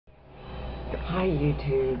Hi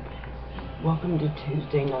YouTube, welcome to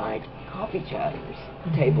Tuesday night coffee chatters,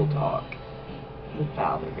 table talk with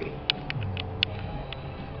Valerie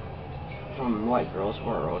from White Girl's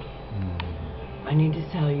World. I need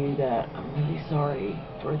to tell you that I'm really sorry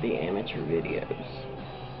for the amateur videos,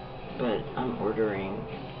 but I'm ordering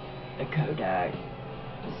a Kodak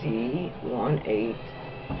Z18,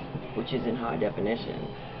 which is in high definition,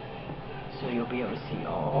 so you'll be able to see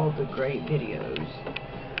all the great videos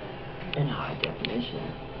in high definition.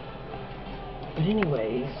 But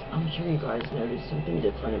anyways, I'm sure you guys noticed something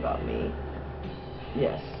different about me.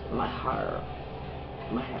 Yes, my hair.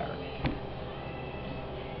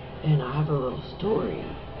 And I have a little story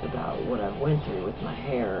about what I've went through with my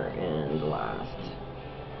hair in the last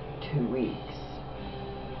 2 weeks.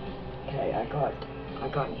 Okay, I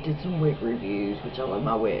did some wig reviews, which I love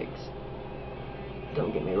my wigs.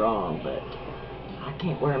 Don't get me wrong, but I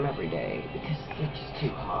can't wear them every day because they're just too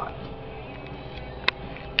hot.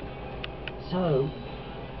 So,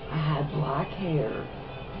 I had black hair,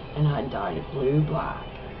 and I dyed it blue-black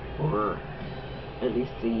for at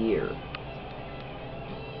least a year.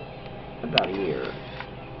 About a year.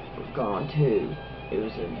 Gone too. It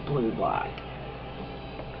was a blue-black.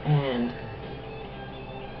 And,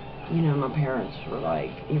 you know, my parents were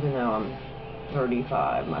like, even though I'm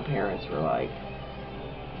 35, my parents were like,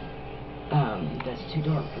 that's too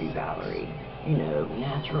dark for you, Valerie. You know,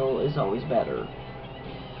 natural is always better.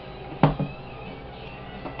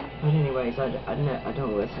 But anyways, I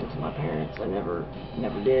don't listen to my parents. I never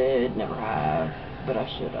did, never have, but I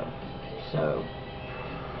should have. So,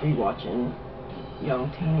 if you're watching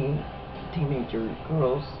young teenager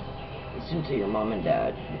girls, listen to your mom and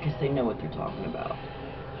dad because they know what they're talking about.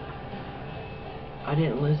 I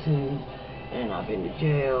didn't listen, and I've been to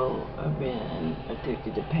jail. I've been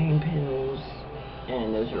addicted to pain pills,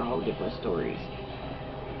 and those are whole different stories.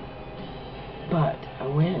 But I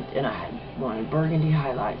went and I had wanted burgundy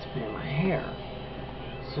highlights put in my hair.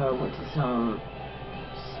 So I went to some,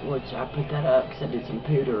 which I put that up because I did some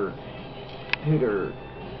pooter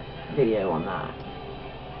video on that.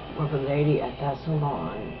 Well, the lady at that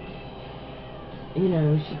salon, you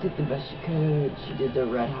know, she did the best she could. She did the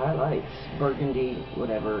red highlights, burgundy,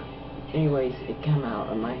 whatever. Anyways, it came out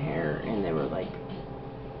of my hair and they were like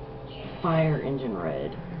fire engine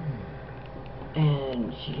red.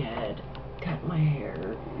 And she had cut my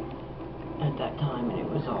hair at that time and it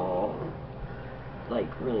was all like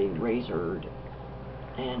really razored,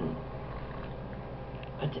 and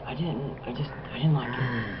I didn't like it.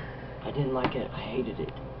 I didn't like it. I hated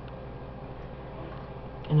it.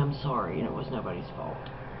 And I'm sorry, and it was nobody's fault.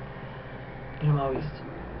 But I'm always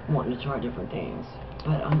wanting to try different things.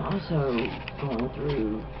 But I'm also going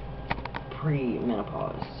through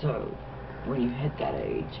pre-menopause, so when you hit that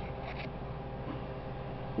age,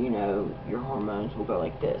 you know, your hormones will go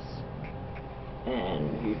like this,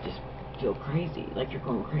 and you just feel crazy, like you're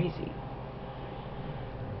going crazy.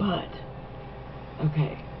 But,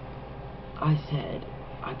 okay, I said,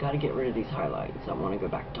 I gotta get rid of these highlights, I wanna go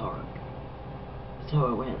back dark. So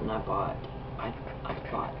I went and I bought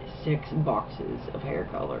 6 boxes of hair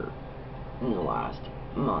color in the last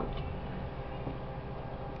month.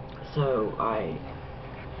 So I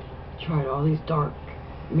tried all these dark,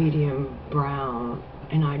 medium, brown,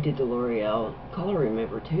 and I did the L'Oreal color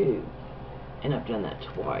remover too, and I've done that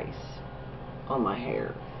twice on my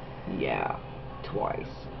hair. Yeah,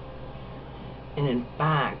 twice. And in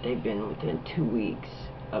fact, they've been within 2 weeks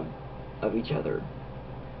of each other.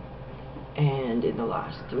 And in the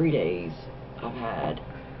last 3 days, I've had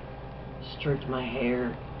stripped my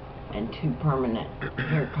hair and 2 permanent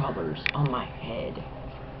hair colors on my head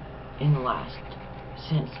in the last,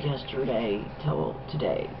 since yesterday till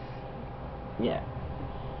today. Yeah.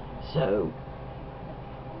 So,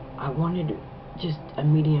 I wanted just a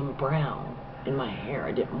medium brown in my hair.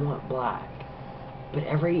 I didn't want black. But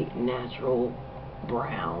every natural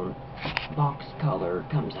brown box color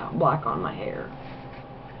comes out black on my hair.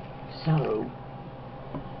 So,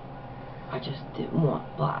 I just didn't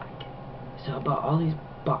want black. So I bought all these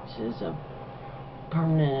boxes of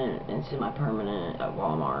permanent and semi-permanent at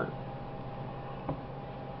Walmart.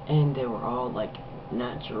 And they were all like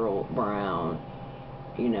natural brown,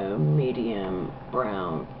 you know, medium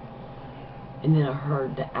brown. And then I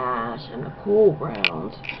heard the ash and the cool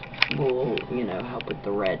browns will, you know, help with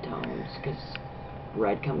the red tones, because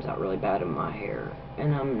red comes out really bad in my hair.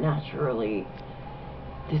 And I'm naturally,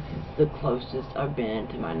 this is the closest I've been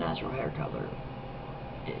to my natural hair color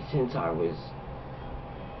since I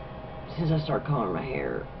started coloring my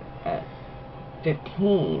hair at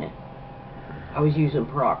 15. I was using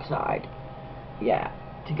peroxide, yeah,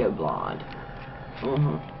 to go blonde.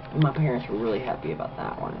 And my parents were really happy about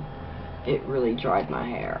that one. It really dried my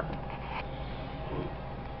hair.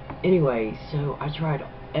 Anyway, so I tried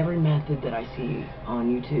every method that I see on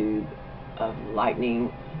YouTube of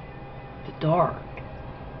lightening the dark,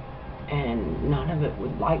 and none of it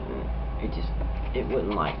would lighten. It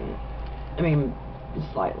wouldn't lighten. I mean,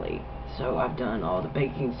 slightly. So I've done all the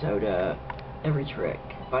baking soda, every trick,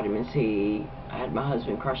 vitamin C. I had my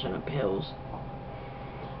husband crushing up pills,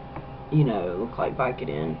 you know, look like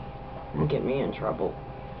Vicodin, and get me in trouble.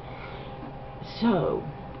 So,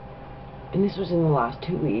 and this was in the last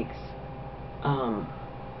 2 weeks,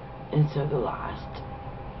 and so the last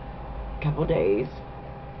couple days,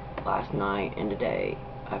 last night and today,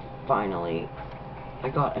 I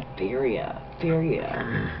got a Feria.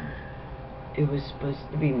 It was supposed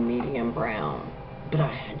to be medium brown, but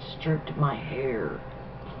I had stripped my hair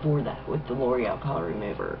before that with the L'Oreal color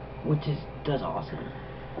remover, which does awesome.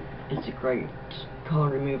 It's a great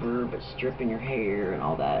color remover, but stripping your hair and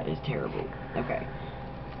all that is terrible. Okay.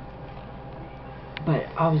 But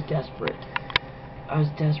I was desperate. I was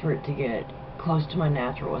desperate to get close to my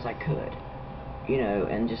natural as I could, you know,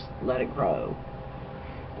 and just let it grow.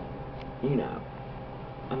 You know,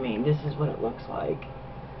 I mean, this is what it looks like.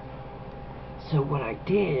 So what I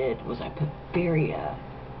did was I put Feria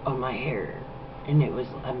on my hair, and it was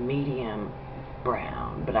a medium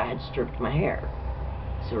brown, but I had stripped my hair.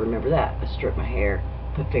 So remember that, I stripped my hair,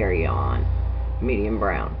 put Feria on, medium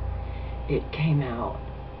brown. It came out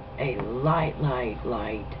a light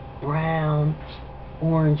brown,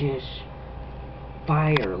 orangish,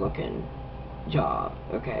 fire looking job,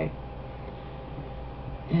 okay?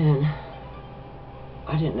 And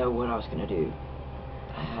I didn't know what I was gonna do.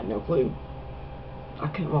 I had no clue. I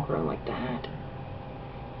couldn't walk around like that.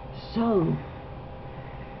 So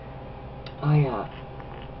I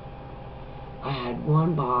had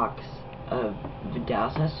one box of Vidal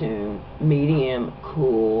Sassoon medium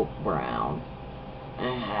cool brown, and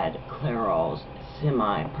I had Clairol's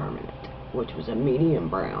semi-permanent, which was a medium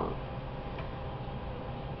brown,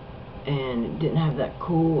 and it didn't have that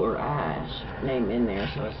cool or ash name in there,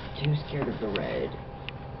 so I was too scared of the red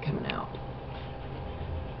coming out.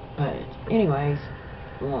 But anyways,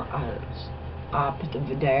 well, I put the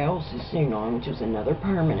Vidal Sassoon on, which was another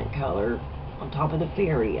permanent color, on top of the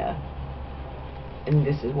Feria, and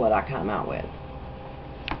this is what I come out with.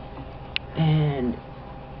 And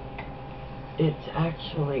it's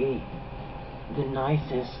actually the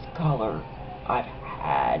nicest color I've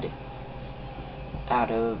had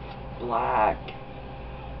out of black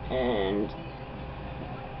and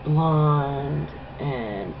blonde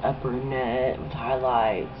and a brunette with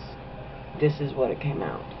highlights. This is what it came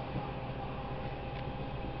out.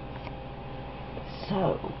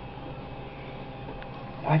 So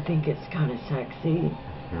I think it's kind of sexy.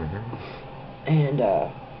 And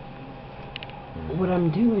what I'm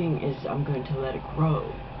doing is I'm going to let it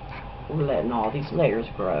grow. We're letting all these layers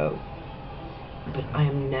grow, but I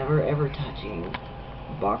am never ever touching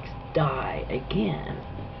box dye again,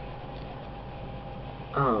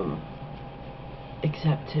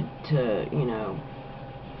 except to you know,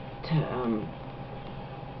 to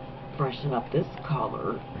freshen up this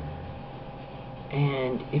color.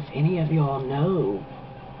 And if any of y'all know,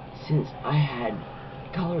 since I had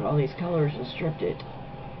colored all these colors and stripped it,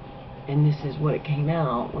 and this is what it came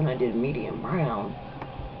out when I did medium brown,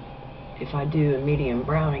 if I do a medium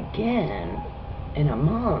brown again in a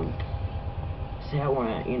month, say I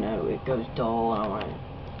want to, you know, it goes dull and I want to,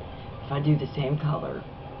 if I do the same color,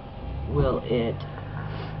 will it,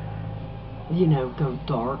 you know, go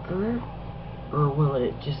darker, or will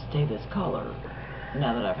it just stay this color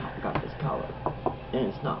now that I've got this color and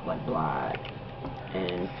it's not like black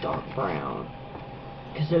and dark brown?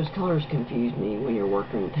 Because those colors confuse me when you're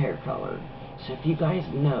working with hair color. So if you guys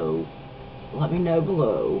know, let me know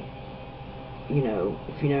below, you know,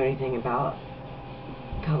 if you know anything about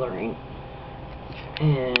coloring,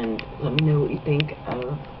 and let me know what you think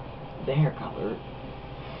of the hair color.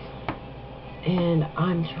 And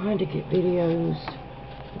I'm trying to get videos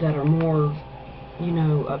that are more, you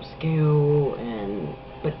know, upscale,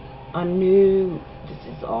 but I'm new.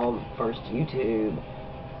 This is all first YouTube.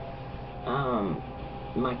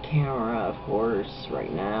 My camera, of course,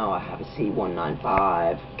 right now I have a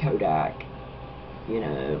C195 Kodak, you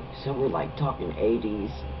know, so we're like talking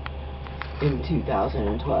 80s in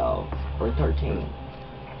 2012 or 13.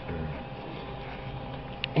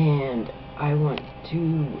 And I want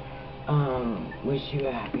to wish you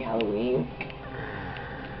a happy Halloween,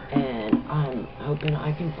 and I'm hoping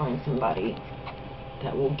I can find somebody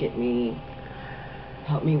that will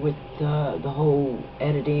help me with the whole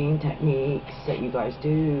editing techniques that you guys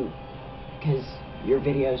do, because your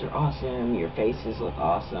videos are awesome, your faces look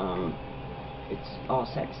awesome, it's all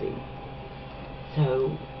sexy.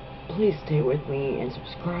 So please stay with me and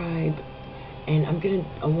subscribe, and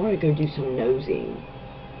I want to go do some nosing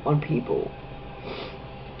on people,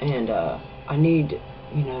 and I need,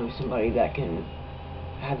 you know, somebody that can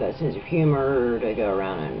have that sense of humor to go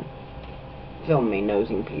around and film me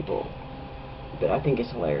nosing people. But I think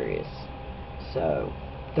it's hilarious. So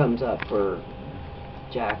thumbs up for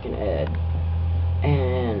Jack and Ed.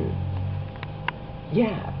 And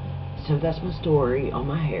yeah, so that's my story on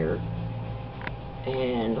my hair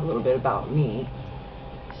and a little bit about me.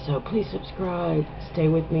 So please subscribe, stay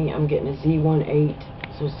with me. I'm getting a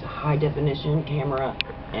Z1.8, so it's a high definition camera,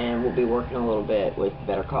 and we'll be working a little bit with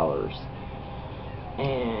better colors.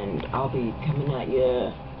 And I'll be coming at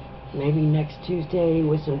you maybe next Tuesday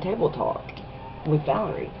with some table talk with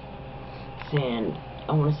Valerie. And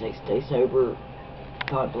I want to say stay sober,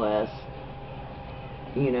 God bless.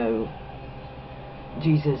 You know,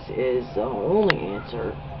 Jesus is the only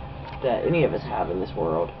answer that any of us have in this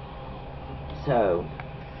world. So,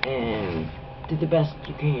 and do the best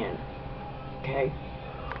you can, okay?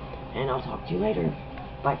 And I'll talk to you later.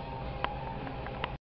 Bye.